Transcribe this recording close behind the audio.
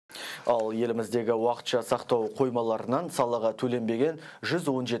Ал еліміздегі уақытша сақтау қоймаларынан салығы төленбеген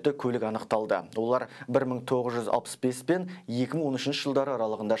 117 көлік анықталды. Олар 1965 пен 2013 жылдары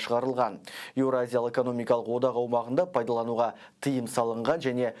аралығында шығарылған. Еуразиялық экономикалық одақ аумағында пайдалануға тыйым салынған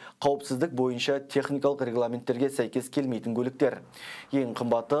және қауіпсіздік бойынша техникалық регламенттерге сәйкес келмейтін көліктер. Ең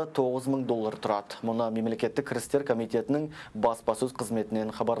қымбаты $9000 тұрады. Мұны Мемлекеттік кірістер комитетінің баспасөз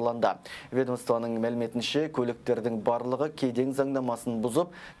қызметінен хабарланды. Ведомствоның мәліметінше көліктердің барлығы кеден заңнамасын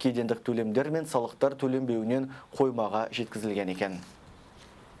бұзып, кедендік төлемдер мен салықтар төленбеуінен қоймаға жеткізілген екен.